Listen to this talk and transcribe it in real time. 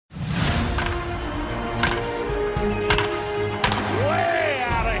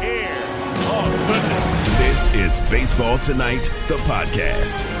This is Baseball Tonight, the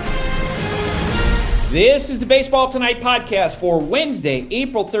podcast. This is the Baseball Tonight podcast for Wednesday,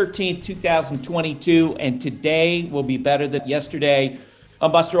 April 13th, 2022. And today will be better than yesterday.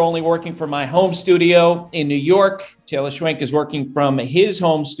 I'm Buster Olney, working from my home studio in New York. Taylor Schwenk is working from his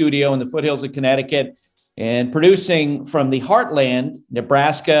home studio in the foothills of Connecticut. And producing from the heartland,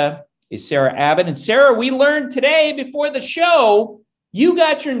 Nebraska, is Sarah Abbott. And Sarah, we learned today before the show, you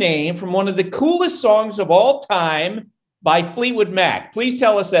got your name from one of the coolest songs of all time by Fleetwood Mac. Please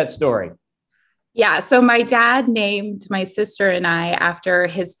tell us that story. Yeah, so my dad named my sister and I after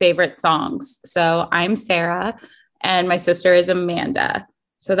his favorite songs. So I'm Sarah and my sister is Amanda.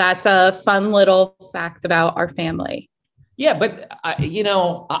 So that's a fun little fact about our family. Yeah, but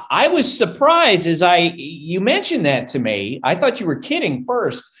I was surprised as you mentioned that to me. I thought you were kidding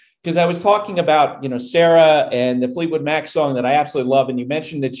first because I was talking about, Sarah and the Fleetwood Mac song that I absolutely love. And you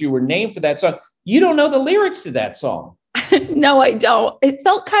mentioned that you were named for that song. You don't know the lyrics to that song. No, I don't. It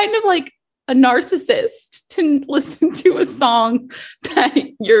felt kind of like a narcissist to listen to a song that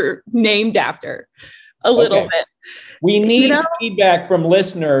you're named after a little bit. We need feedback from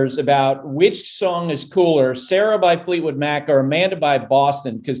listeners about which song is cooler, Sarah by Fleetwood Mac or Amanda by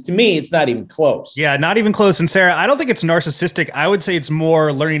Boston, because to me, it's not even close. Yeah, not even close. And Sarah, I don't think it's narcissistic. I would say it's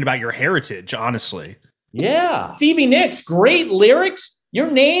more learning about your heritage, honestly. Yeah. Stevie Nicks, great lyrics.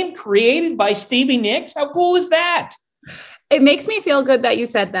 Your name created by Stevie Nicks. How cool is that? It makes me feel good that you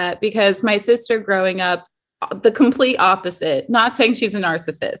said that because my sister growing up, the complete opposite, not saying she's a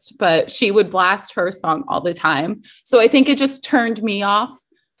narcissist, but she would blast her song all the time. So I think it just turned me off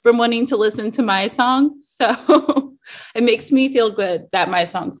from wanting to listen to my song. So it makes me feel good that my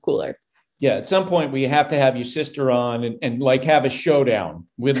song's cooler. Yeah, at some point we have to have your sister on and like have a showdown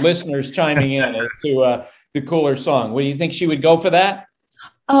with listeners chiming in as to the cooler song. What do you think she would go for that?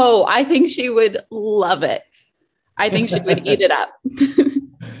 Oh, I think she would love it. I think she would eat it up.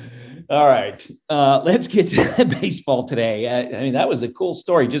 All right. Let's get to baseball today. I mean, that was a cool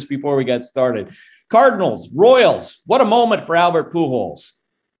story just before we got started. Cardinals, Royals. What a moment for Albert Pujols.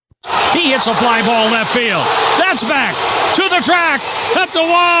 He hits a fly ball left field. That's back to the track, at the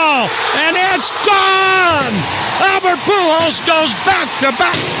wall, and it's gone. Albert Pujols goes back to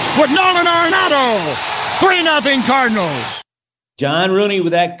back with Nolan Arenado. 3-0 Cardinals. John Rooney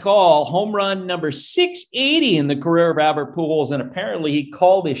with that call, home run number 680 in the career of Albert Pujols, and apparently he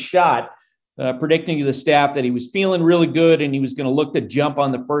called his shot, predicting to the staff that he was feeling really good and he was going to look to jump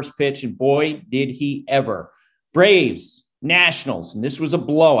on the first pitch, and boy, did he ever. Braves, Nationals, and this was a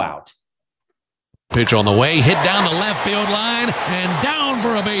blowout. Pitch on the way, hit down the left field line, and down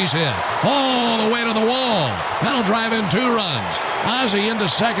for a base hit. All the way to the wall. That'll drive in 2 runs. Ozzie into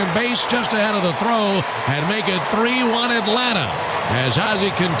second base just ahead of the throw and make it 3-1 Atlanta as Ozzie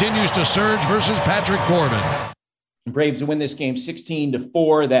continues to surge versus Patrick Corbin. Braves win this game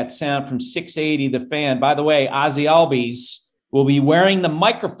 16-4. That sound from 680, the fan. By the way, Ozzie Albies will be wearing the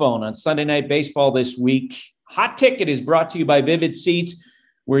microphone on Sunday Night Baseball this week. Hot Ticket is brought to you by Vivid Seats,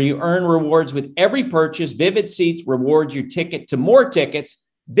 where you earn rewards with every purchase. Vivid Seats rewards your ticket to more tickets.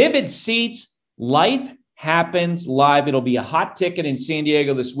 Vivid Seats, life happens live. It'll be a hot ticket in San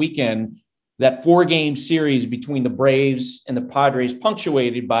Diego this weekend. That 4-game series between the Braves and the Padres,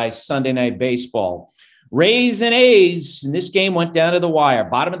 punctuated by Sunday Night Baseball. Rays and A's, and this game went down to the wire,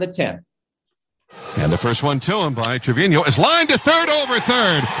 bottom of the 10th. And the first one to him by Trevino is lined to third, over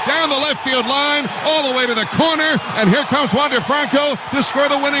third, down the left field line, all the way to the corner, and here comes Wander Franco to score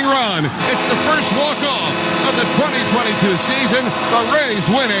the winning run. It's the first walk-off of the 2022 season. The Rays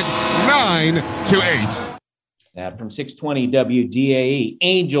win it 9-8. That from 620 WDAE,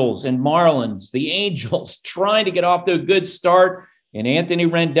 Angels and Marlins. The Angels trying to get off to a good start, and Anthony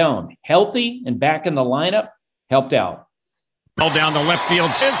Rendon, healthy and back in the lineup, helped out. Down the left field,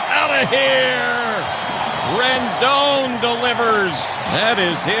 is out of here. Rendon delivers. That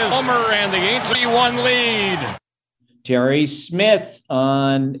is his homer, and the Angels 1 lead. Terry Smith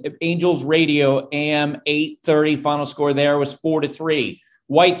on Angels Radio, AM 830. Final score there was 4-3.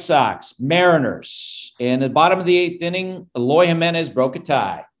 White Sox, Mariners. In the bottom of the 8th inning, Eloy Jimenez broke a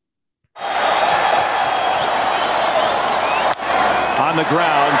tie. On the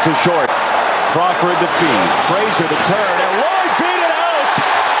ground to short. Crawford to feed. Frazier to turn. And Lloyd beat it out.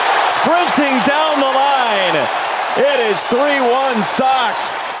 Sprinting down the line. It is 3-1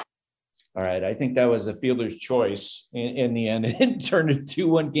 Sox. All right, I think that was a fielder's choice in the end. It turned a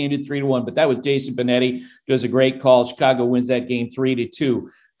 2-1 game to 3-1, but that was Jason Benetti. Does a great call. Chicago wins that game 3-2.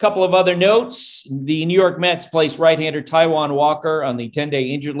 Couple of other notes. The New York Mets placed right-hander Taijuan Walker on the 10-day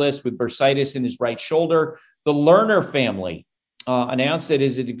injured list with bursitis in his right shoulder. The Lerner family announced that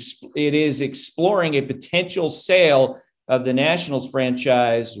it is exploring a potential sale of the Nationals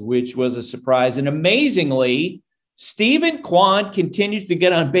franchise, which was a surprise. And amazingly, Steven Kwan continues to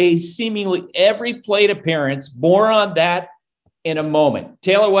get on base seemingly every plate appearance. More on that in a moment.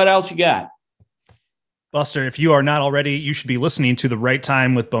 Taylor, what else you got? Buster, if you are not already, you should be listening to The Right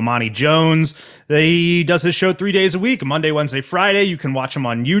Time with Bomani Jones. He does his show 3 days a week, Monday, Wednesday, Friday. You can watch him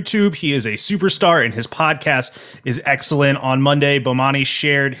on YouTube. He is a superstar, and his podcast is excellent. On Monday, Bomani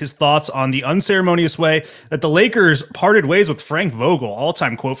shared his thoughts on the unceremonious way that the Lakers parted ways with Frank Vogel.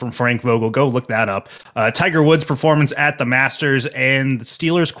 All-time quote from Frank Vogel. Go look that up. Tiger Woods' performance at the Masters, and the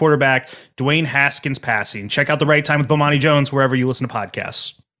Steelers quarterback Dwayne Haskins passing. Check out The Right Time with Bomani Jones wherever you listen to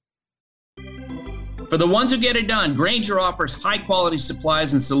podcasts. For the ones who get it done, Grainger offers high-quality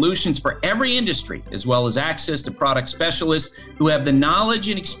supplies and solutions for every industry, as well as access to product specialists who have the knowledge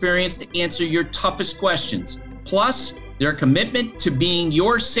and experience to answer your toughest questions. Plus, their commitment to being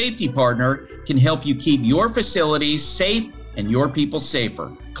your safety partner can help you keep your facilities safe and your people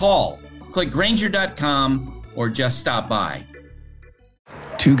safer. Call, click Grainger.com, or just stop by.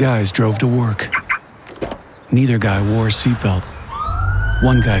 Two guys drove to work. Neither guy wore a seatbelt.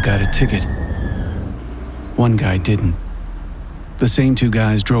 One guy got a ticket. One guy didn't. The same two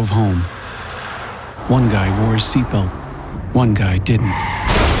guys drove home. One guy wore his seatbelt. One guy didn't.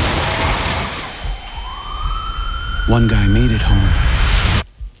 One guy made it home.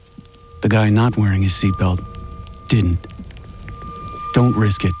 The guy not wearing his seatbelt didn't. Don't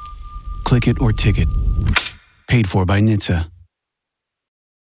risk it. Click it or ticket. Paid for by NHTSA.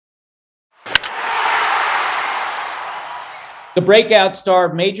 The breakout star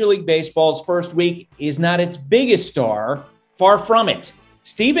of Major League Baseball's first week is not its biggest star. Far from it.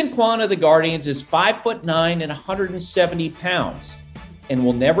 Steven Kwan of the Guardians is 5'9" and 170 pounds and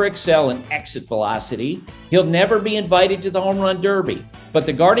will never excel in exit velocity. He'll never be invited to the home run derby. But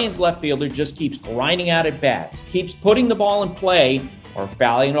the Guardians left fielder just keeps grinding out at bats, keeps putting the ball in play or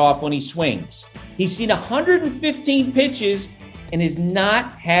fouling it off when he swings. He's seen 115 pitches and has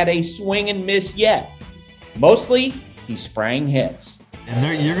not had a swing and miss yet. Mostly, he's spraying hits.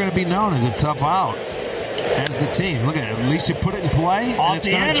 And you're going to be known as a tough out as the team. Look at it. At least you put it in play, and it's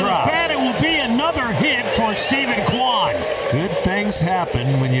going to drop. Off the end of the bat, it will be another hit for Steven Kwan. Good things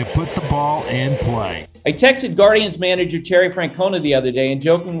happen when you put the ball in play. I texted Guardians manager Terry Francona the other day and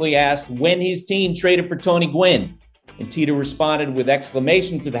jokingly asked when his team traded for Tony Gwynn. And Tito responded with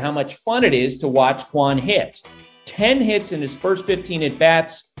exclamations of how much fun it is to watch Kwan hit. 10 hits in his first 15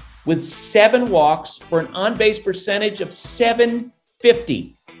 at-bats, with 7 walks for an on-base percentage of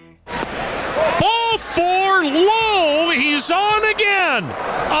 .750. Ball 4 low. He's on again.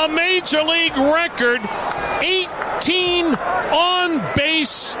 A Major League record. 18 on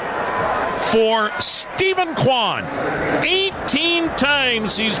base for Steven Kwan. 18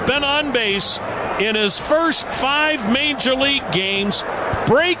 times he's been on base in his first 5 Major League games,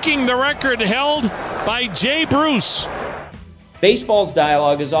 breaking the record held by Jay Bruce. Baseball's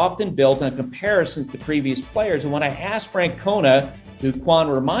dialogue is often built on comparisons to previous players, and when I asked Francona who Kwan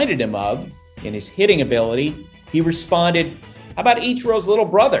reminded him of in his hitting ability, he responded, how about Ichiro's little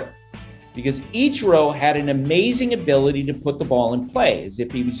brother? Because Ichiro had an amazing ability to put the ball in play, as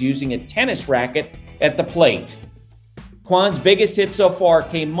if he was using a tennis racket at the plate. Kwan's biggest hit so far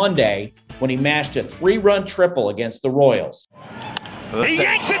came Monday when he mashed a 3-run triple against the Royals. He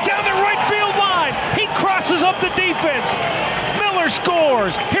yanks it down the right field line. He crosses up the defense. Miller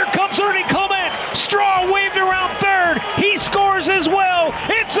scores. Here comes Ernie Clement. Straw waved around third. He scores as well.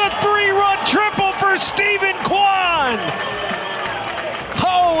 It's a 3-run triple for Steven Kwan.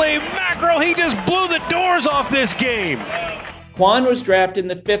 Holy mackerel, he just blew the doors off this game. Kwan was drafted in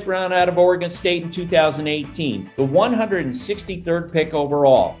the 5th round out of Oregon State in 2018, the 163rd pick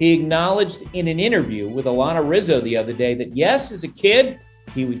overall. He acknowledged in an interview with Alana Rizzo the other day that yes, as a kid,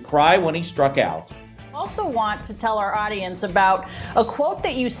 he would cry when he struck out. I also want to tell our audience about a quote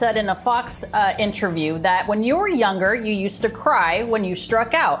that you said in a Fox interview, that when you were younger, you used to cry when you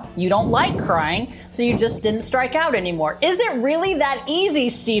struck out. You don't like crying, so you just didn't strike out anymore. Is it really that easy,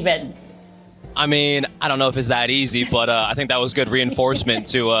 Steven? I mean, I don't know if it's that easy, but I think that was good reinforcement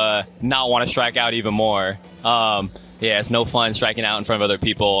to not want to strike out even more. Yeah, it's no fun striking out in front of other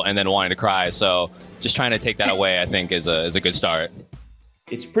people and then wanting to cry. So just trying to take that away, I think, is a good start.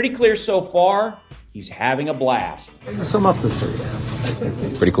 It's pretty clear so far, he's having a blast. Sum up the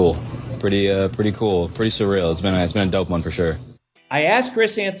series. Pretty cool. Pretty cool. Pretty surreal. It's been a dope one for sure. I asked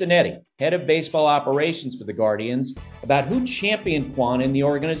Chris Antonetti, head of baseball operations for the Guardians, about who championed Kwan in the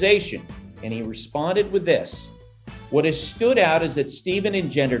organization. And he responded with this. What has stood out is that Steven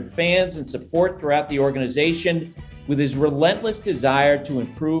engendered fans and support throughout the organization, with his relentless desire to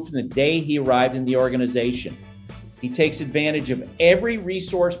improve from the day he arrived in the organization. He takes advantage of every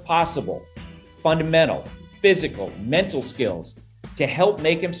resource possible, fundamental, physical, mental skills, to help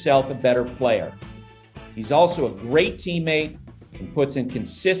make himself a better player. He's also a great teammate and puts in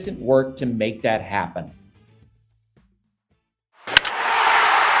consistent work to make that happen.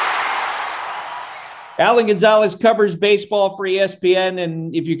 Alan Gonzalez covers baseball for ESPN,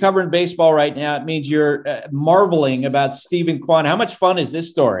 and if you're covering baseball right now, it means you're marveling about Steven Kwan. How much fun is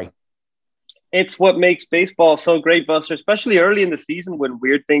this story? It's what makes baseball so great, Buster, especially early in the season when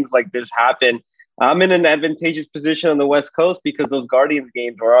weird things like this happen. I'm in an advantageous position on the West Coast because those Guardians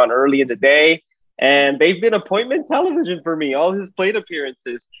games were on early in the day, and they've been appointment television for me, all his plate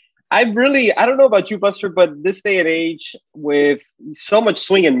appearances. I don't know about you, Buster, but this day and age with so much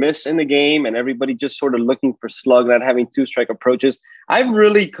swing and miss in the game and everybody just sort of looking for slug, not having two-strike approaches, I've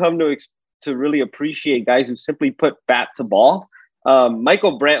really come to really appreciate guys who simply put bat to ball.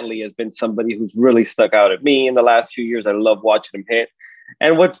 Michael Brantley has been somebody who's really stuck out at me in the last few years. I love watching him hit.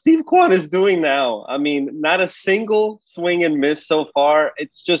 And what Steve Kwan is doing now, I mean, not a single swing and miss so far.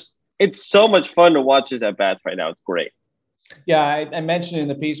 It's so much fun to watch his at-bats right now. It's great. Yeah, I mentioned in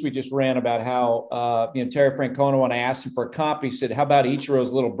the piece we just ran about how Terry Francona, when I asked him for a comp, he said, how about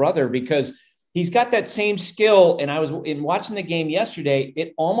Ichiro's little brother? Because he's got that same skill. And I was watching the game yesterday,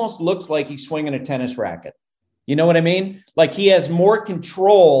 it almost looks like he's swinging a tennis racket. You know what I mean? Like he has more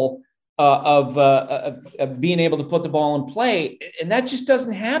control of being able to put the ball in play. And that just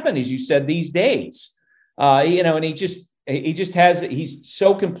doesn't happen, as you said, these days. And he's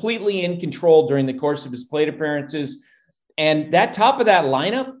so completely in control during the course of his plate appearances. And that top of that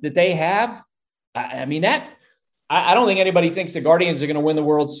lineup that they have, I don't think anybody thinks the Guardians are going to win the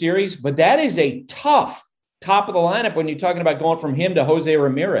World Series, but that is a tough top of the lineup when you're talking about going from him to Jose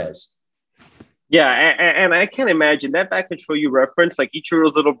Ramirez. Yeah, and I can't imagine that back control you referenced, like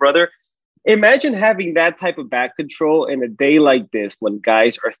Ichiro's little brother. Imagine having that type of back control in a day like this when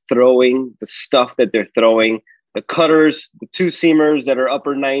guys are throwing the stuff that they're throwing, the cutters, the two-seamers that are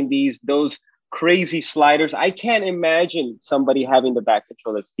upper 90s, those crazy sliders. I can't imagine somebody having the back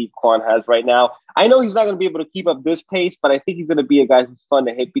control that Steve Kwan has right now. I know he's not going to be able to keep up this pace, but I think he's going to be a guy who's fun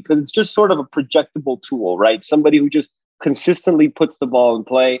to hit because it's just sort of a projectable tool, right? Somebody who just consistently puts the ball in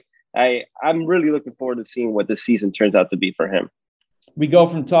play. I'm really looking forward to seeing what this season turns out to be for him. We go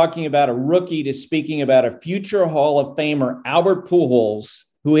from talking about a rookie to speaking about a future Hall of Famer, Albert Pujols,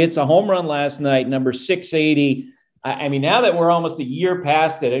 who hits a home run last night, number 680. I mean, now that we're almost a year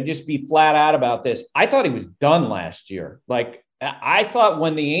past it, I'd just be flat out about this. I thought he was done last year. Like, I thought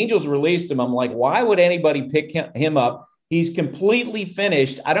when the Angels released him, I'm like, why would anybody pick him up? He's completely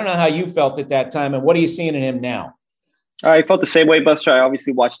finished. I don't know how you felt at that time, and what are you seeing in him now? I felt the same way, Buster. I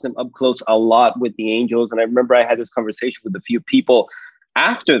obviously watched him up close a lot with the Angels, and I remember I had this conversation with a few people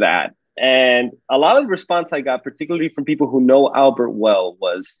after that. And a lot of the response I got, particularly from people who know Albert well,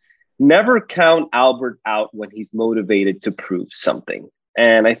 was never count Albert out when he's motivated to prove something.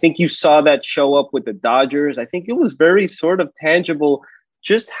 And I think you saw that show up with the Dodgers. I think it was very sort of tangible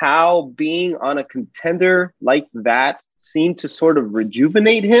just how being on a contender like that seemed to sort of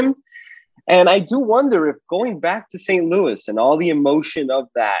rejuvenate him. And I do wonder if going back to St. Louis and all the emotion of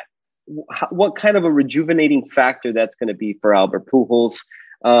that, what kind of a rejuvenating factor that's going to be for Albert Pujols.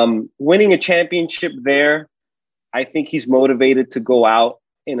 Winning a championship there, I think he's motivated to go out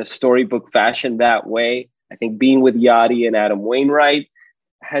in a storybook fashion that way. I think being with Yachty and Adam Wainwright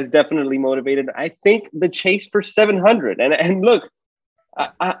has definitely motivated. I think the chase for 700. And look,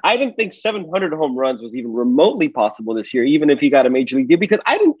 I didn't think 700 home runs was even remotely possible this year, even if he got a major league deal, because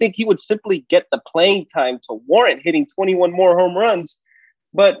I didn't think he would simply get the playing time to warrant hitting 21 more home runs.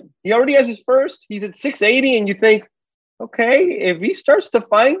 But he already has his first. He's at 680, and you think, okay, if he starts to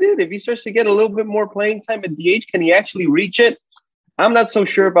find it, if he starts to get a little bit more playing time at DH, can he actually reach it? I'm not so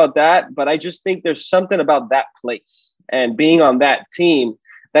sure about that, but I just think there's something about that place and being on that team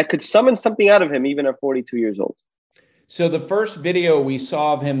that could summon something out of him even at 42 years old. So the first video we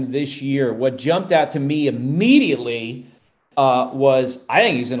saw of him this year, what jumped out to me immediately was I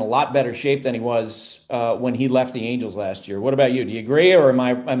think he's in a lot better shape than he was when he left the Angels last year. What about you? Do you agree, or am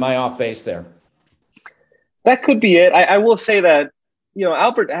I off base there? That could be it. I will say that,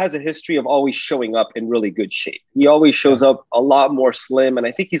 Albert has a history of always showing up in really good shape. He always shows up a lot more slim, and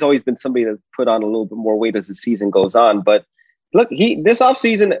I think he's always been somebody that's put on a little bit more weight as the season goes on. But look, this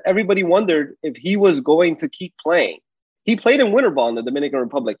offseason, everybody wondered if he was going to keep playing. He played in winter ball in the Dominican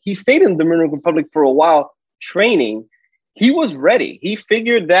Republic. He stayed in the Dominican Republic for a while training. He was ready. He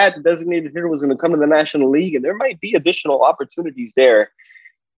figured that the designated hitter was going to come to the National League, and there might be additional opportunities there.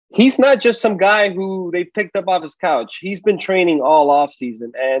 he's not just some guy who they picked up off his couch. He's been training all off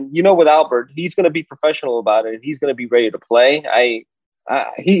season, and with Albert, he's going to be professional about it. He's going to be ready to play.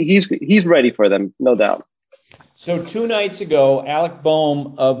 He's ready for them, no doubt. So 2 nights ago, Alec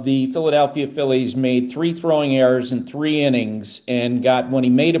Bohm of the Philadelphia Phillies made 3 throwing errors in 3 innings, and when he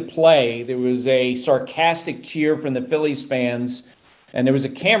made a play, there was a sarcastic cheer from the Phillies fans, and there was a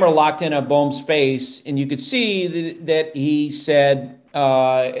camera locked in on Bohm's face, and you could see that he said,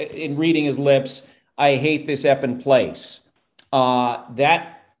 in reading his lips, "I hate this effing place."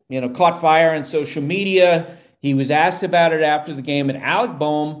 That caught fire on social media. He was asked about it after the game, and Alec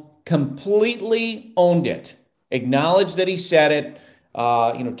Bohm completely owned it. Acknowledged that he said it,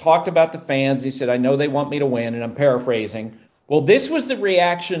 talked about the fans. He said, "I know they want me to win," and I'm paraphrasing. Well, this was the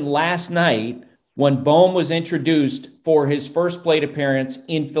reaction last night when Bohm was introduced for his first plate appearance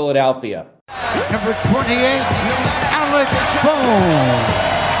in Philadelphia. Number 28, Alec Bohm.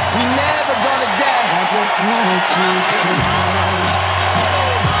 Never gonna die. I just want you to know.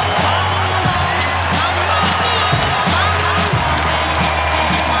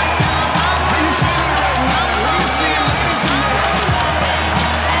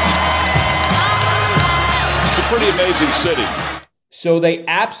 Pretty amazing city. So they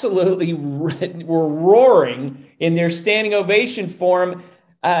absolutely were roaring in their standing ovation for him.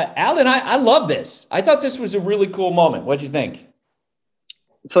 Alan, I love this. I thought this was a really cool moment. What'd you think?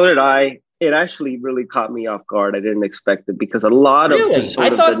 So did I. It actually really caught me off guard. I didn't expect it because a lot of I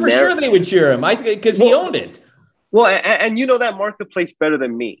thought for sure they would cheer him. Because he owned it. Well, and that marketplace better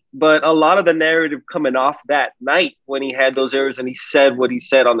than me. But a lot of the narrative coming off that night when he had those errors and he said what he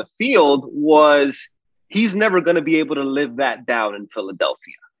said on the field was, he's never going to be able to live that down in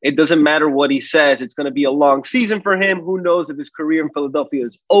Philadelphia. It doesn't matter what he says. It's going to be a long season for him. Who knows if his career in Philadelphia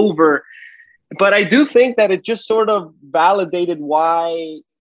is over? But I do think that it just sort of validated why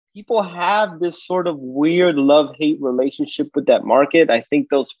people have this sort of weird love-hate relationship with that market. I think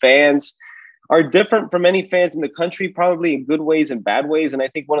those fans are different from any fans in the country, probably in good ways and bad ways. And I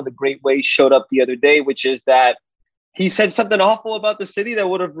think one of the great ways showed up the other day, which is that he said something awful about the city that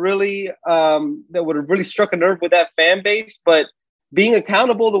would have really struck a nerve with that fan base. But being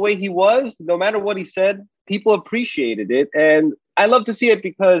accountable the way he was, no matter what he said, people appreciated it. And I love to see it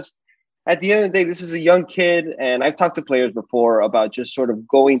because at the end of the day, this is a young kid. And I've talked to players before about just sort of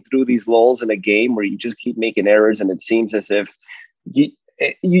going through these lulls in a game where you just keep making errors. And it seems as if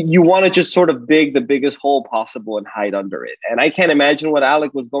you want to just sort of dig the biggest hole possible and hide under it. And I can't imagine what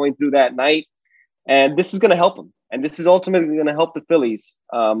Alec was going through that night. And this is going to help him. And this is ultimately going to help the Phillies.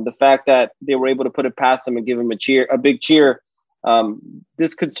 The fact that they were able to put it past him and give him a big cheer,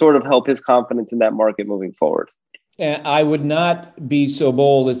 this could sort of help his confidence in that market moving forward. And I would not be so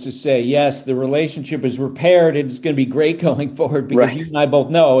bold as to say, yes, the relationship is repaired. It's going to be great going forward because You and I both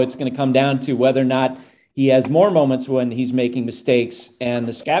know it's going to come down to whether or not he has more moments when he's making mistakes. And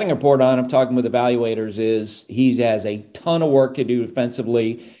the scouting report on him, talking with evaluators, is he has a ton of work to do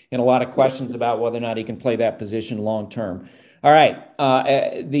defensively and a lot of questions about whether or not he can play that position long term. All right.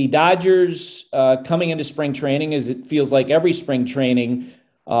 The Dodgers coming into spring training, as it feels like every spring training,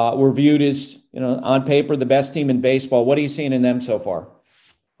 were viewed as, on paper, the best team in baseball. What are you seeing in them so far?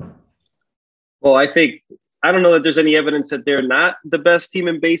 Well, I don't know that there's any evidence that they're not the best team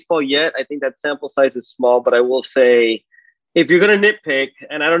in baseball yet. I think that sample size is small, but I will say, if you're going to nitpick,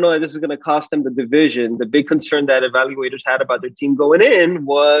 and I don't know that this is going to cost them the division, the big concern that evaluators had about their team going in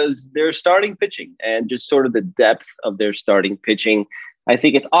was their starting pitching and just sort of the depth of their starting pitching. I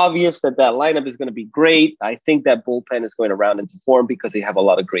think it's obvious that lineup is going to be great. I think that bullpen is going to round into form because they have a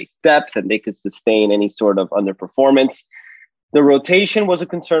lot of great depth and they could sustain any sort of underperformance. The rotation was a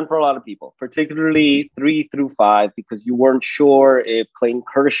concern for a lot of people, particularly 3 through 5, because you weren't sure if Clayton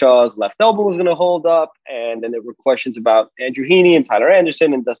Kershaw's left elbow was going to hold up. And then there were questions about Andrew Heaney and Tyler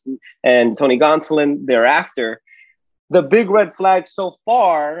Anderson and Dustin and Tony Gonsolin thereafter. The big red flag so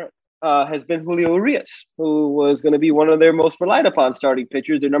far has been Julio Urias, who was going to be one of their most relied upon starting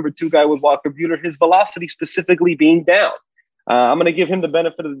pitchers. Their number 2 guy with Walker Buehler, his velocity specifically being down. I'm going to give him the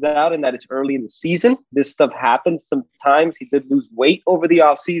benefit of the doubt in that it's early in the season. This stuff happens sometimes. He did lose weight over the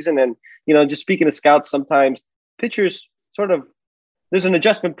offseason. And, just speaking of scouts, sometimes pitchers there's an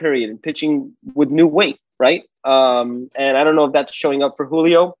adjustment period in pitching with new weight, right? And I don't know if that's showing up for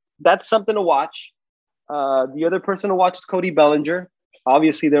Julio. That's something to watch. The other person to watch is Cody Bellinger.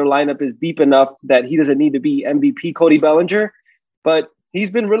 Obviously, their lineup is deep enough that he doesn't need to be MVP Cody Bellinger, but he's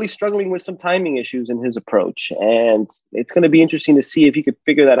been really struggling with some timing issues in his approach. And it's going to be interesting to see if he could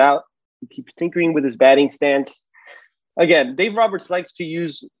figure that out. He keeps tinkering with his batting stance. Again, Dave Roberts likes to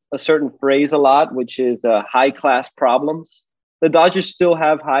use a certain phrase a lot, which is high-class problems. the Dodgers still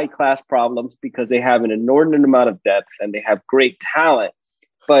have high-class problems because they have an inordinate amount of depth and they have great talent.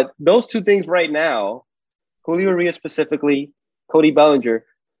 But those two things right now, Julio Urias specifically, Cody Bellinger,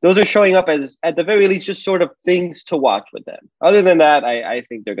 those are showing up as, at the very least, just sort of things to watch with them. Other than that, I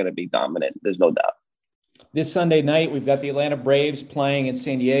think they're going to be dominant. There's no doubt. This Sunday night, we've got the Atlanta Braves playing in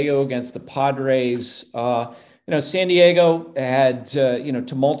San Diego against the Padres. San Diego had,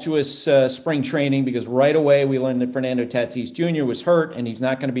 tumultuous spring training because right away we learned that Fernando Tatis Jr. was hurt and he's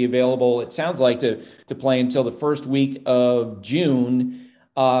not going to be available, it sounds like, to play until the first week of June.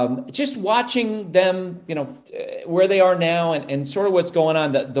 Just watching them, where they are now and sort of what's going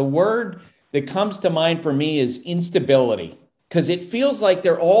on, the word that comes to mind for me is instability, because it feels like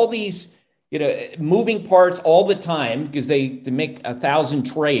there are all these, moving parts all the time because they make 1,000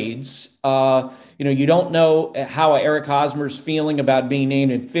 trades. You don't know how Eric Hosmer's feeling about being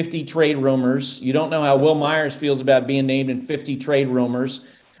named in 50 trade rumors. You don't know how Will Myers feels about being named in 50 trade rumors.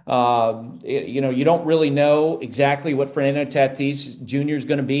 You don't really know exactly what Fernando Tatis Jr. is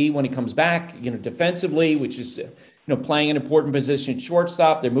going to be when he comes back, defensively, which is, playing an important position at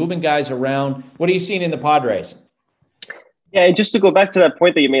shortstop. They're moving guys around. What are you seeing in the Padres? Yeah, and just to go back to that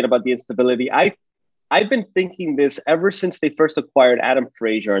point that you made about the instability, I've been thinking this ever since they first acquired Adam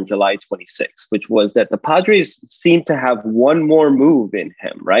Frazier on July 26th, which was that the Padres seemed to have one more move in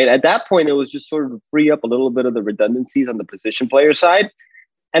him, right? At that point, it was just sort of to free up a little bit of the redundancies on the position player side,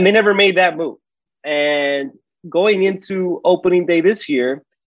 and they never made that move. And going into opening day this year,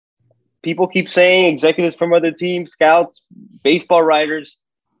 people keep saying, executives from other teams, scouts, baseball writers,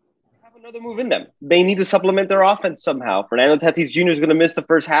 another move in them. They need to supplement their offense somehow. Fernando Tatis Jr. is going to miss the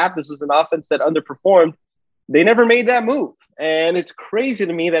first half. This was an offense that underperformed. They never made that move. And it's crazy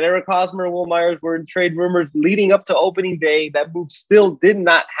to me that Eric Hosmer and Will Myers were in trade rumors leading up to opening day. That move still did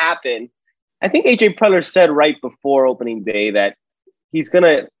not happen. I think AJ Preller said right before opening day that he's going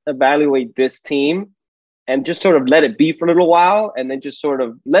to evaluate this team and just sort of let it be for a little while and then just sort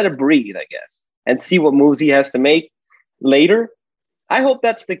of let it breathe, I guess, and see what moves he has to make later. I hope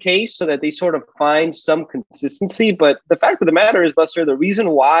that's the case so that they sort of find some consistency. But the fact of the matter is, Buster, the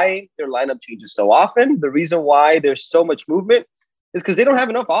reason why their lineup changes so often, the reason why there's so much movement is because they don't have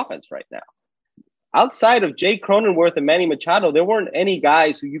enough offense right now. Outside of Jay Cronenworth and Manny Machado, there weren't any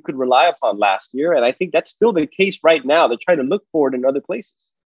guys who you could rely upon last year. And I think that's still the case right now. They're trying to look for it in other places.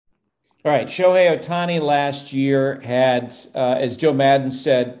 All right. Shohei Ohtani last year had, as Joe Madden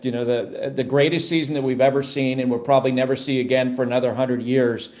said, the greatest season that we've ever seen and we'll probably never see again for another 100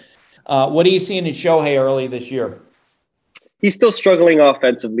 years. What are you seeing in Shohei early this year? He's still struggling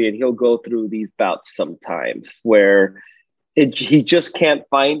offensively, and he'll go through these bouts sometimes where he just can't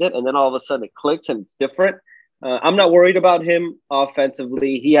find it. And then all of a sudden it clicks and it's different. I'm not worried about him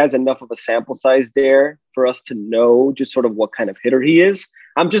offensively. He has enough of a sample size there for us to know just sort of what kind of hitter he is.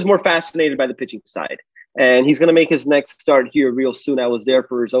 I'm just more fascinated by the pitching side. And he's going to make his next start here real soon. I was there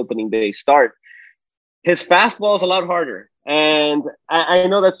for his opening day start. His fastball is a lot harder. And I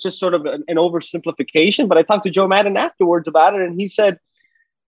know that's just sort of an oversimplification, but I talked to Joe Madden afterwards about it, and he said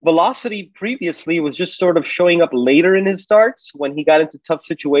velocity previously was just sort of showing up later in his starts when he got into tough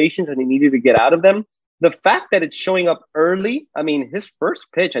situations and he needed to get out of them. The fact that it's showing up early, I mean, his first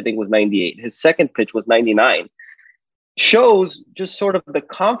pitch, I think, was 98. His second pitch was 99. Shows just sort of the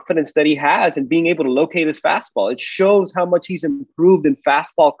confidence that he has in being able to locate his fastball. It shows how much he's improved in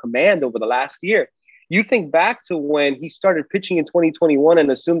fastball command over the last year. You think back to when he started pitching in 2021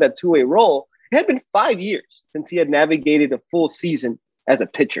 and assumed that two-way role, it had been 5 years since he had navigated a full season as a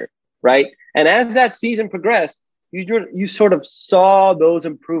pitcher, right? And as that season progressed, you sort of saw those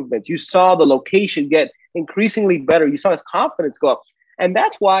improvements. You saw the location get increasingly better. You saw his confidence go up. And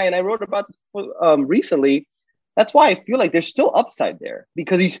that's why, and I wrote about this recently, that's why I feel like there's still upside there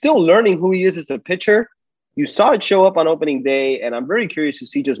because he's still learning who he is as a pitcher. You saw it show up on opening day, and I'm very curious to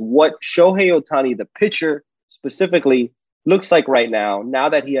see just what Shohei Ohtani, the pitcher specifically, looks like right now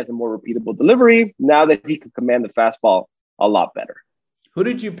that he has a more repeatable delivery, now that he can command the fastball a lot better. Who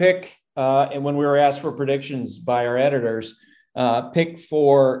did you pick? And when we were asked for predictions by our editors, pick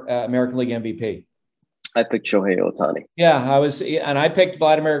for American League MVP? I picked Shohei Ohtani. Yeah, I picked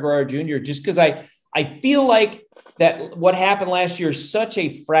Vladimir Guerrero Jr. just because I feel like that what happened last year is such a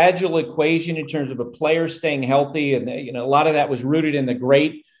fragile equation in terms of a player staying healthy. And, a lot of that was rooted in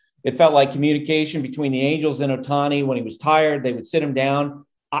it felt like communication between the Angels and Ohtani. When he was tired, they would sit him down.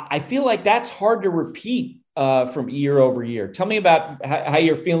 I feel like that's hard to repeat from year over year. Tell me about how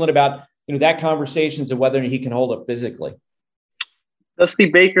you're feeling about, that conversations of whether he can hold up physically.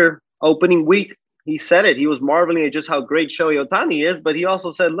 Dusty Baker, opening week, he said it. He was marveling at just how great Shohei Ohtani is, but he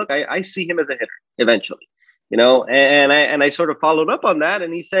also said, look, I see him as a hitter eventually. And I sort of followed up on that,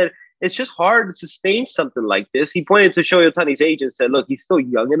 and he said it's just hard to sustain something like this. He pointed to Shohei Ohtani's age and said, look, he's still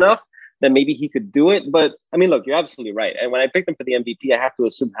young enough that maybe he could do it. But I mean, look, you're absolutely right. And when I picked him for the MVP, I have to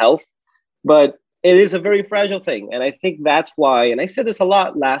assume health, but it is a very fragile thing. And I think that's why, and I said this a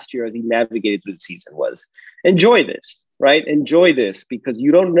lot last year as he navigated through the season, was enjoy this, right? Enjoy this, because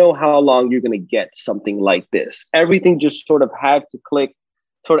you don't know how long you're going to get something like this. Everything just sort of had to click,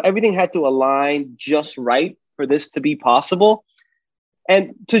 everything had to align just right for this to be possible.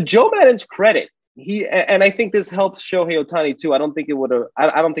 And to Joe Maddon's credit, and I think this helps Shohei Ohtani too. I don't think it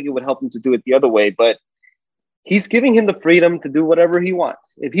would help him to do it the other way, but he's giving him the freedom to do whatever he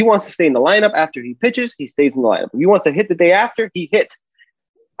wants. If he wants to stay in the lineup after he pitches, he stays in the lineup. If he wants to hit the day after, he hits.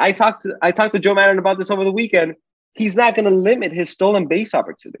 I talked to Joe Maddon about this over the weekend. He's not going to limit his stolen base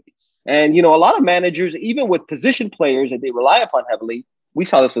opportunities. And, a lot of managers, even with position players that they rely upon heavily, we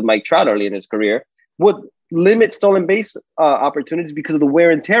saw this with Mike Trout early in his career, would limit stolen base opportunities because of the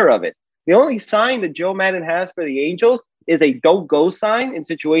wear and tear of it. The only sign that Joe Maddon has for the Angels is a don't go sign in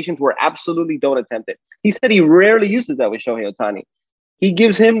situations where absolutely don't attempt it. He said he rarely uses that with Shohei Ohtani. He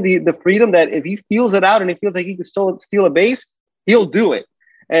gives him the freedom that if he feels it out and he feels like he can steal a base, he'll do it.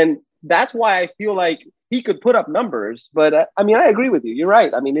 And that's why I feel like he could put up numbers. But I agree with you. You're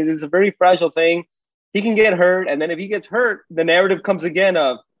right. It is a very fragile thing. He can get hurt. And then if he gets hurt, the narrative comes again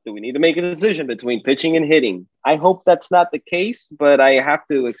of, do we need to make a decision between pitching and hitting? I hope that's not the case, but I have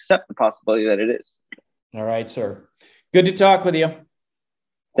to accept the possibility that it is. All right, sir. Good to talk with you.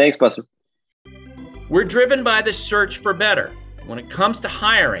 Thanks, Buster. We're driven by the search for better. When it comes to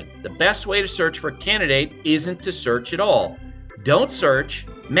hiring, the best way to search for a candidate isn't to search at all. Don't search,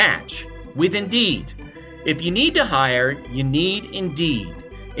 match with Indeed. If you need to hire, you need Indeed.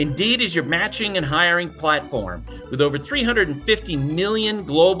 Indeed is your matching and hiring platform with over 350 million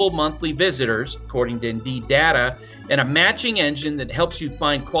global monthly visitors, according to Indeed data, and a matching engine that helps you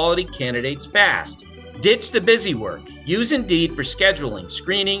find quality candidates fast. Ditch the busy work. Use Indeed for scheduling,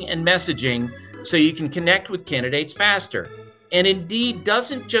 screening, and messaging so you can connect with candidates faster. And Indeed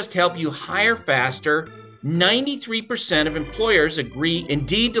doesn't just help you hire faster. 93% of employers agree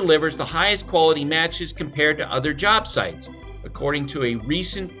Indeed delivers the highest quality matches compared to other job sites, according to a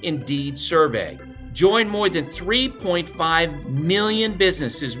recent Indeed survey. Join more than 3.5 million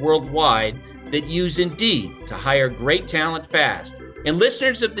businesses worldwide that use Indeed to hire great talent fast. And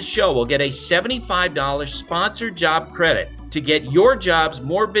listeners of the show will get a $75 sponsored job credit to get your jobs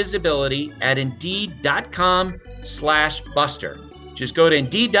more visibility at Indeed.com/Buster. Just go to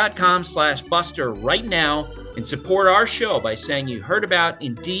Indeed.com/Buster right now and support our show by saying you heard about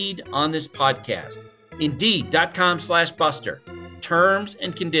Indeed on this podcast. Indeed.com/Buster. Terms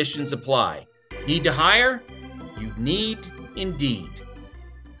and conditions apply. Need to hire? You need Indeed.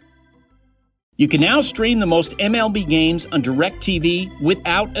 You can now stream the most MLB games on DirecTV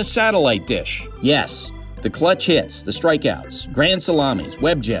without a satellite dish. Yes, the clutch hits, the strikeouts, grand salamis,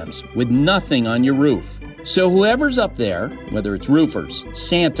 web gems, with nothing on your roof. So whoever's up there, whether it's roofers,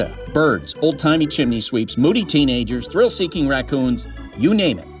 Santa, birds, old-timey chimney sweeps, moody teenagers, thrill-seeking raccoons, you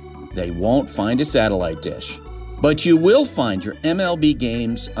name it, they won't find a satellite dish. But you will find your MLB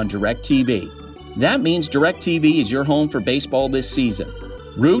games on DirecTV. That means DirecTV is your home for baseball this season.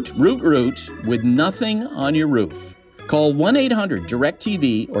 Root with nothing on your roof. Call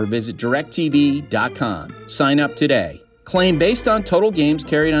 1-800-DIRECTV or visit directtv.com. Sign up today. Claim based on total games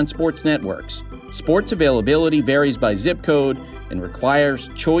carried on sports networks. Sports availability varies by zip code and requires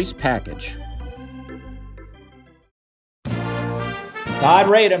choice package. Todd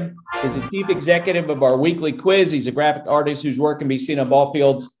Radom is the chief executive of our weekly quiz. He's a graphic artist whose work can be seen on ball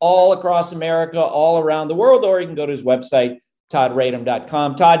fields all across America, all around the world, or you can go to his website,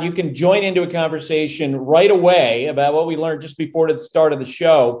 toddradom.com. Todd, you can join into a conversation right away about what we learned just before the start of the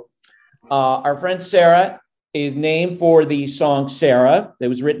show. Our friend Sarah is named for the song Sarah that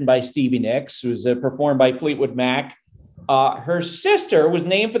was written by Stevie Nicks. It was performed by Fleetwood Mac. Her sister was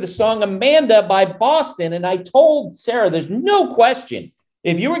named for the song Amanda by Boston. And I told Sarah, there's no question,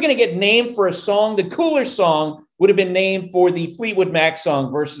 if you were going to get named for a song, the cooler song would have been named for the Fleetwood Mac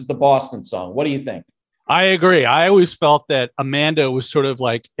song versus the Boston song. What do you think? I agree. I always felt that Amanda was sort of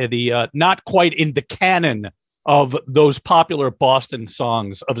like the not quite in the canon of those popular Boston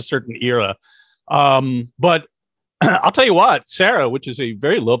songs of a certain era. But I'll tell you what, Sarah, which is a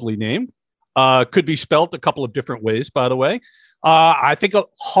very lovely name, could be spelt a couple of different ways, by the way. I think of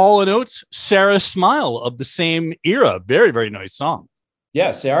Hall & Oates, Sarah Smile of the same era. Very, very nice song.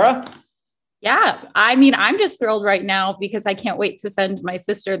 Yeah, Sarah? Yeah. I'm just thrilled right now because I can't wait to send my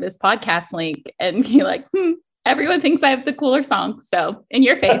sister this podcast link and be like, everyone thinks I have the cooler song. So in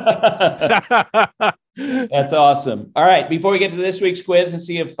your face. That's awesome. All right. Before we get to this week's quiz and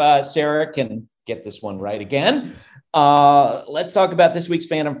see if Sarah can get this one right again, let's talk about this week's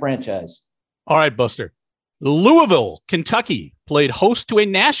Phantom franchise. All right, Buster. Louisville, Kentucky played host to a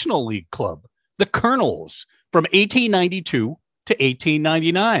National League club, the Colonels, from 1892 to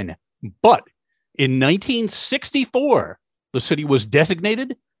 1899. But in 1964, the city was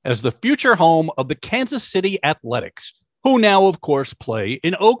designated as the future home of the Kansas City Athletics, who now, of course, play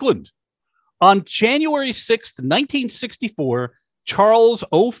in Oakland. On January 6th, 1964, Charles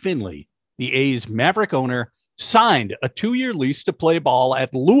O. Finley, the A's Maverick owner, signed a 2-year lease to play ball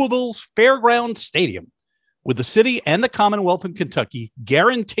at Louisville's Fairgrounds Stadium, with the city and the Commonwealth of Kentucky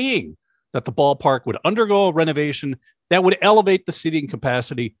guaranteeing that the ballpark would undergo a renovation that would elevate the seating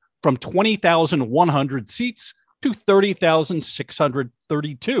capacity from 20,100 seats to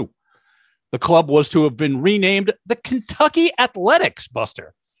 30,632. The club was to have been renamed the Kentucky Athletics,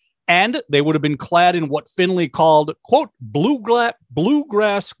 Buster, and they would have been clad in what Finley called, quote,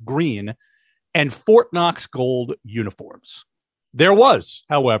 bluegrass green and Fort Knox gold uniforms. There was,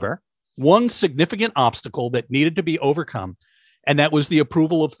 however, one significant obstacle that needed to be overcome, and that was the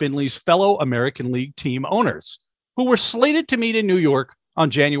approval of Finley's fellow American League team owners, who were slated to meet in New York on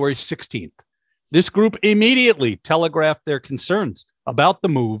January 16th. This group immediately telegraphed their concerns about the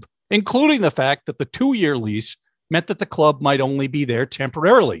move, including the fact that the 2-year lease meant that the club might only be there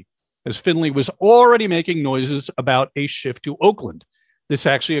temporarily, as Finley was already making noises about a shift to Oakland. This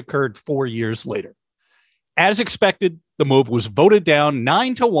actually occurred 4 years later. As expected, the move was voted down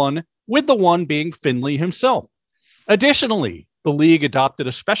 9-1, with the one being Finley himself. Additionally, the league adopted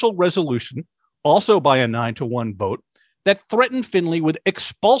a special resolution, also by a 9-1 vote, that threatened Finley with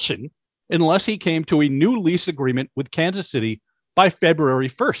expulsion unless he came to a new lease agreement with Kansas City by February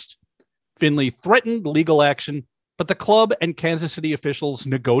 1st. Finley threatened legal action, but the club and Kansas City officials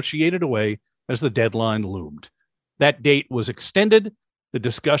negotiated away as the deadline loomed. That date was extended, the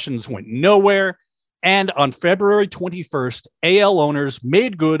discussions went nowhere, and on February 21st, AL owners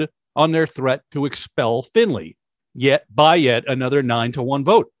made good on their threat to expel Finley, yet another 9-1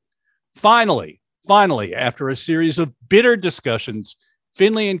 vote. Finally, after a series of bitter discussions,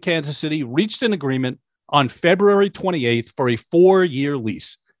 Finley and Kansas City reached an agreement on February 28th for a 4-year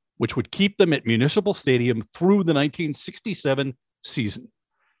lease, which would keep them at Municipal Stadium through the 1967 season.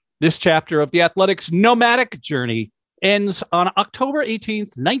 This chapter of the Athletics' nomadic journey ends on October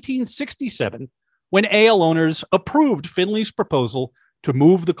 18th, 1967, when AL owners approved Finley's proposal to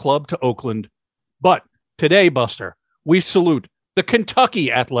move the club to Oakland. But today, Buster, we salute the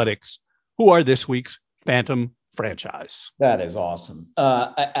Kentucky Athletics, who are this week's Phantom franchise. That is awesome.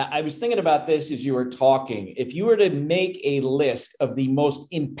 I was thinking about this as you were talking. If you were to make a list of the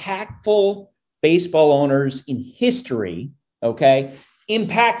most impactful baseball owners in history, okay,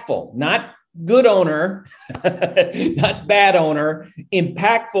 impactful, not good owner, not bad owner,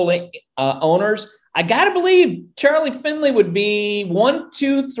 impactful owners, I got to believe Charlie Finley would be 1,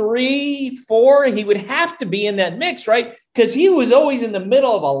 2, 3, 4. He would have to be in that mix, right? Because he was always in the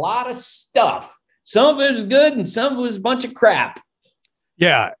middle of a lot of stuff. Some of it was good and some of it was a bunch of crap.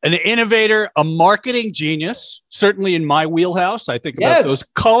 Yeah, an innovator, a marketing genius, certainly in my wheelhouse. I think about those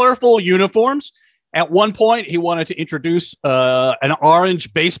colorful uniforms. At one point, he wanted to introduce an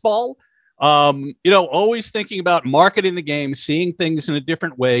orange baseball. Always thinking about marketing the game, seeing things in a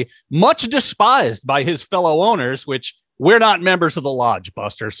different way, much despised by his fellow owners, which we're not members of the lodge,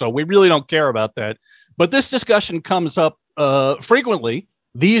 Buster, so we really don't care about that. But this discussion comes up frequently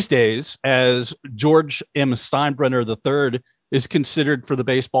these days as George M. Steinbrenner III is considered for the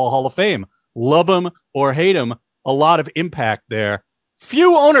Baseball Hall of Fame. Love him or hate him, a lot of impact there.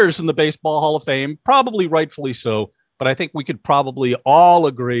 Few owners in the Baseball Hall of Fame, probably rightfully so, but I think we could probably all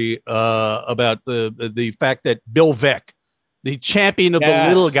agree about the fact that Bill Veeck, the champion of the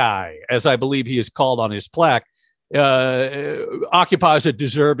little guy, as I believe he is called on his plaque, occupies a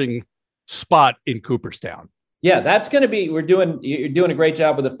deserving spot in Cooperstown. Yeah, that's going to be, you're doing a great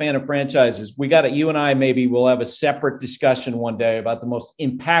job with the Phantom franchises. You and I maybe will have a separate discussion one day about the most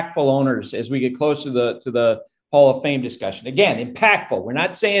impactful owners as we get closer to the Hall of Fame discussion. Again, impactful. We're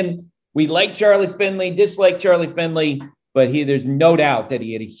not saying we like Charlie Finley, dislike Charlie Finley, but there's no doubt that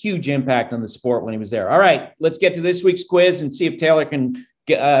he had a huge impact on the sport when he was there. All right, let's get to this week's quiz and see if Taylor can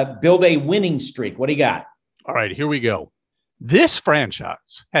build a winning streak. What do you got? All right, here we go. This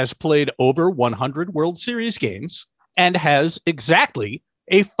franchise has played over 100 World Series games and has exactly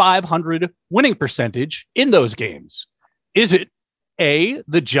a .500 winning percentage in those games. Is it A,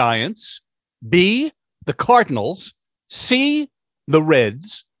 the Giants, B, the Cardinals, C, the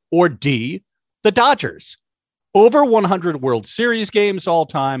Reds, or D, the Dodgers? over 100 World Series games all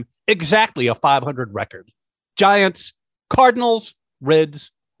time, exactly a 500 record. Giants, Cardinals,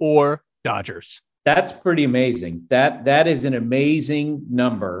 Reds, or Dodgers. That's pretty amazing. That is an amazing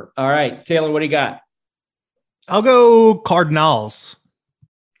number. All right, Taylor, what do you got? I'll go Cardinals.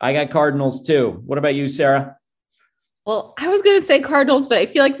 I got Cardinals too. What about you, Sarah? Well, I was going to say Cardinals, but I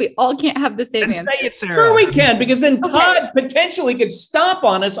feel like we all can't have the same answer. Say it, Sarah. Sure we can, because then Todd potentially could stomp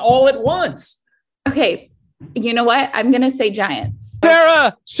on us all at once. Okay, you know what? I'm going to say Giants.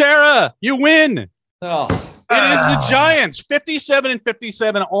 Sarah, you win. Oh. It is the Giants, 57 and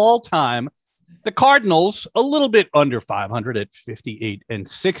 57 all time. The Cardinals, a little bit under 500 at 58 and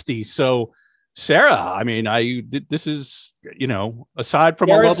 60. So, Sarah, I mean, this is, aside from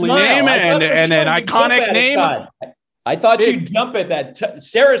Sarah a lovely Smile. name and an iconic name. I thought you'd jump at that.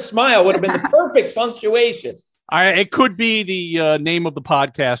 Sarah Smile would have been the perfect punctuation. It could be the name of the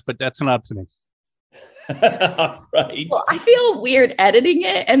podcast, but that's not up to me. Right. Well, I feel weird editing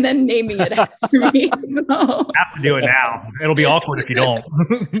it and then naming it after me. So. Have to do it now. It'll be awkward if you don't.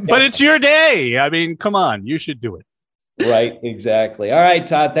 But it's your day. I mean, come on. You should do it. Right. Exactly. All right,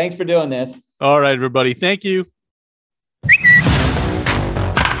 Todd. Thanks for doing this. All right, everybody. Thank you.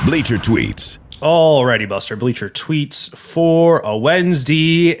 Bleacher Tweets. Alrighty, Buster. Bleacher Tweets for a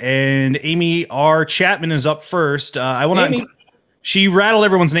Wednesday, and Amy R. Chapman is up first. I want to. She rattled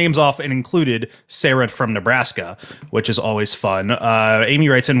everyone's names off and included Sarah from Nebraska, which is always fun. Amy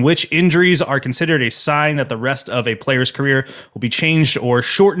writes in, which injuries are considered a sign that the rest of a player's career will be changed or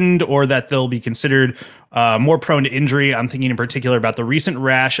shortened, or that they'll be considered more prone to injury? I'm thinking in particular about the recent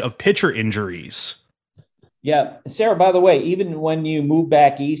rash of pitcher injuries. Yeah. Sarah, by the way, even when you move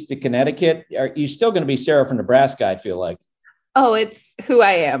back east to Connecticut, are you still going to be Sarah from Nebraska, I feel like? Oh, it's who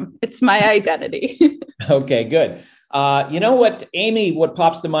I am. It's my identity. Okay, good. You know what, Amy, what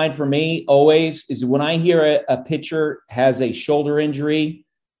pops to mind for me always is when I hear a pitcher has a shoulder injury,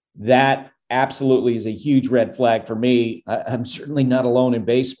 that absolutely is a huge red flag for me. I'm certainly not alone in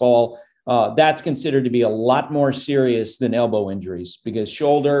baseball. That's considered to be a lot more serious than elbow injuries, because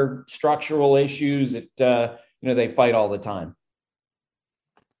shoulder structural issues, they fight all the time.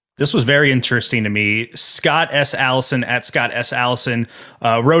 This was very interesting to me. Scott S. Allison at Scott S. Allison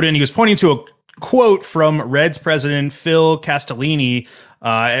wrote in. He was pointing to a quote from Reds president Phil Castellini.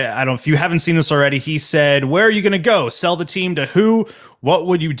 I don't know if you haven't seen this already. He said, "Where are you going to go? Sell the team to who? What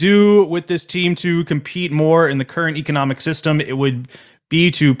would you do with this team to compete more in the current economic system? It would be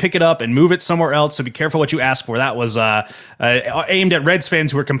to pick it up and move it somewhere else. So be careful what you ask for." That was aimed at Reds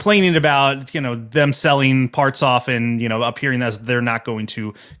fans who were complaining about, them selling parts off and, appearing as they're not going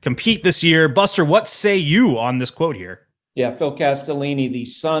to compete this year. Buster, what say you on this quote here? Yeah, Phil Castellini, the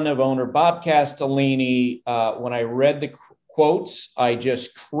son of owner Bob Castellini. When I read the quotes, I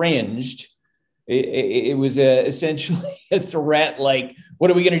just cringed. It was essentially a threat, like, what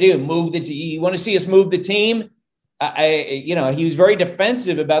are we going to do? Move the team? You want to see us move the team? He was very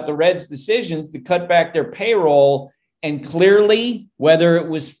defensive about the Reds' decisions to cut back their payroll. And clearly, whether it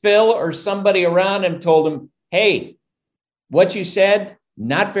was Phil or somebody around him told him, hey, what you said,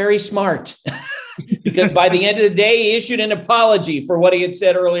 not very smart. Because by the end of the day, he issued an apology for what he had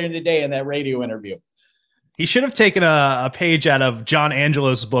said earlier in the day in that radio interview. He should have taken a page out of John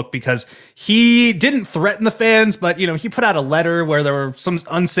Angelo's book, because he didn't threaten the fans, but, he put out a letter where there were some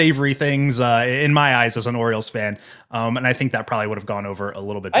unsavory things in my eyes as an Orioles fan. And I think that probably would have gone over a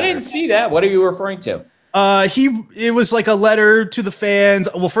little bit better. I didn't see that. What are you referring to? It was like a letter to the fans.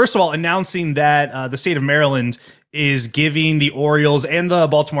 Well, first of all, announcing that the state of Maryland is giving the Orioles and the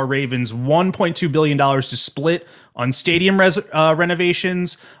Baltimore Ravens $1.2 billion to split on stadium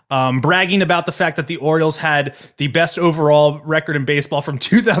renovations, bragging about the fact that the Orioles had the best overall record in baseball from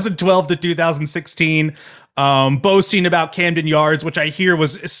 2012 to 2016, boasting about Camden Yards, which I hear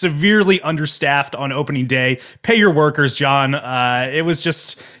was severely understaffed on opening day. Pay your workers, John. It was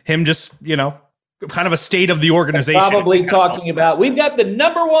just him kind of a state of the organization. Probably talking about, we've got the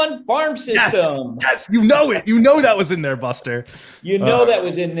 #1 farm system. Yes, you know it. You know that was in there, Buster. That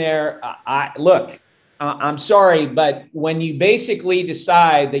was in there. I'm sorry, but when you basically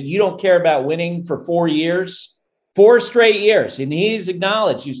decide that you don't care about winning for 4 straight years, and he's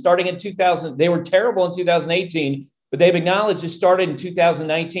acknowledged you starting in 2000, they were terrible in 2018, but they've acknowledged it started in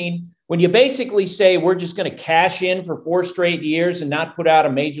 2019. When you basically say we're just going to cash in for 4 straight years and not put out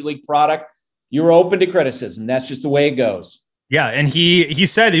a major league product, you're open to criticism. That's just the way it goes. Yeah, and he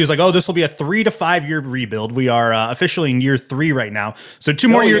said, he was like, "Oh, this will be a 3 to 5 year rebuild. We are officially in year 3 right now, so 2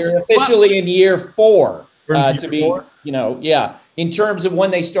 more years." You're officially in year 4. to be, in terms of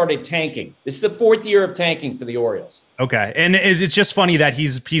when they started tanking. This is the 4th year of tanking for the Orioles. Okay. And it's just funny that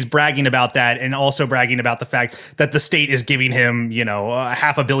he's bragging about that and also bragging about the fact that the state is giving him,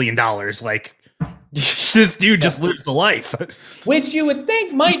 $500 million. Like, this dude just lives the life. Which you would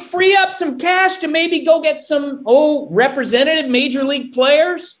think might free up some cash to maybe go get some, representative major league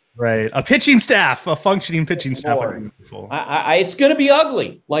players. Right. A functioning pitching staff. It's going to be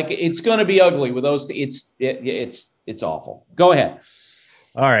ugly. Like, it's going to be ugly with those. It's awful. Go ahead.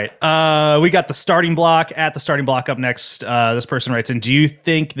 All right. We got the starting block up next. This person writes in, do you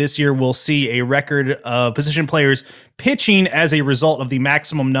think this year we'll see a record of position players pitching as a result of the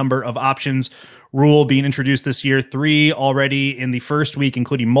maximum number of options rule being introduced this year? 3 already in the first week,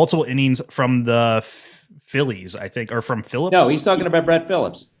 including multiple innings from the Phillies, I think, or from Phillips. No, he's talking about Brett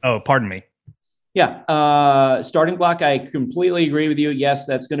Phillips. Oh, pardon me. Yeah. Starting block. I completely agree with you. Yes,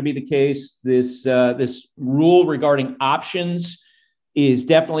 that's going to be the case. This rule regarding options is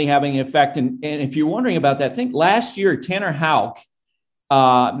definitely having an effect. And if you're wondering about that, I think last year, Tanner Houck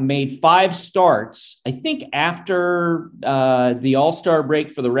made 5 starts. I think after the All-Star break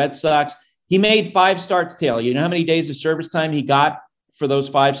for the Red Sox, he made 5 starts, Taylor. You know how many days of service time he got for those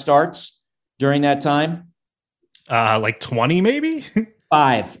 5 starts during that time? Like 20, maybe?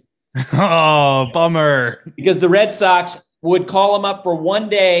 5. Oh, bummer. Because the Red Sox would call him up for 1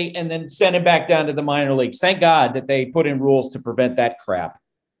 day and then send him back down to the minor leagues. Thank God that they put in rules to prevent that crap.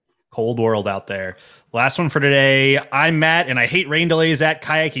 Cold world out there. Last one for today. I'm Matt, and I hate rain delays at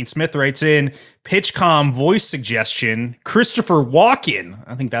Kayaking. Smith writes in, PitchCom voice suggestion, Christopher Walken.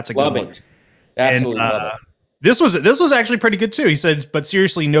 I think that's a good one. Absolutely love it. This was actually pretty good too. He said, but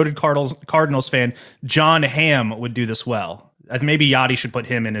seriously, noted Cardinals fan John Hamm would do this well. Maybe Yachty should put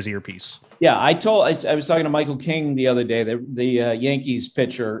him in his earpiece. Yeah, I was talking to Michael King the other day, the Yankees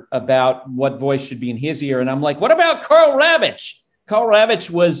pitcher, about what voice should be in his ear, and I'm like, what about Carl Ravitch? Carl Ravitch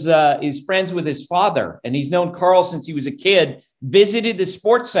is friends with his father, and he's known Carl since he was a kid. Visited the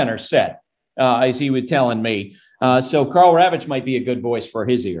Sports Center set, as he was telling me. So Carl Ravitch might be a good voice for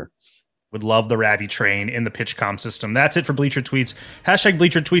his ear. Would love the Ravi train in the PitchCom system. That's it for Bleacher Tweets. #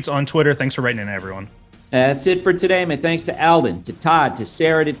 Bleacher Tweets on Twitter. Thanks for writing in, everyone. That's it for today. My thanks to Alden, to Todd, to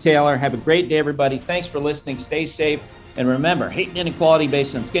Sarah, to Taylor. Have a great day, everybody. Thanks for listening. Stay safe. And remember, hate and inequality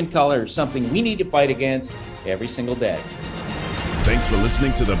based on skin color is something we need to fight against every single day. Thanks for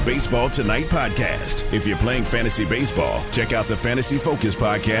listening to the Baseball Tonight podcast. If you're playing fantasy baseball, check out the Fantasy Focus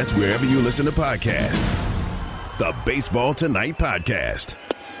podcast wherever you listen to podcasts. The Baseball Tonight podcast.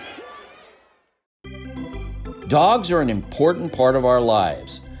 Dogs are an important part of our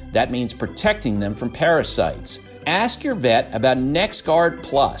lives. That means protecting them from parasites. Ask your vet about NexGard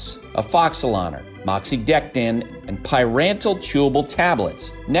Plus, Afoxolaner, Moxidectin, and Pyrantel chewable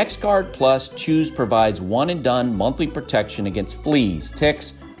tablets. NexGard Plus Chews provides one-and-done monthly protection against fleas,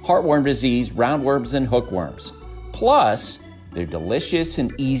 ticks, heartworm disease, roundworms, and hookworms. Plus, they're delicious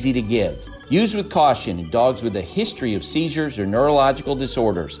and easy to give. Use with caution in dogs with a history of seizures or neurological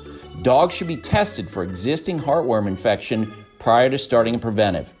disorders. Dogs should be tested for existing heartworm infection prior to starting a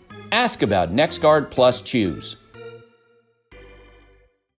preventive. Ask about NexGard Plus Chews.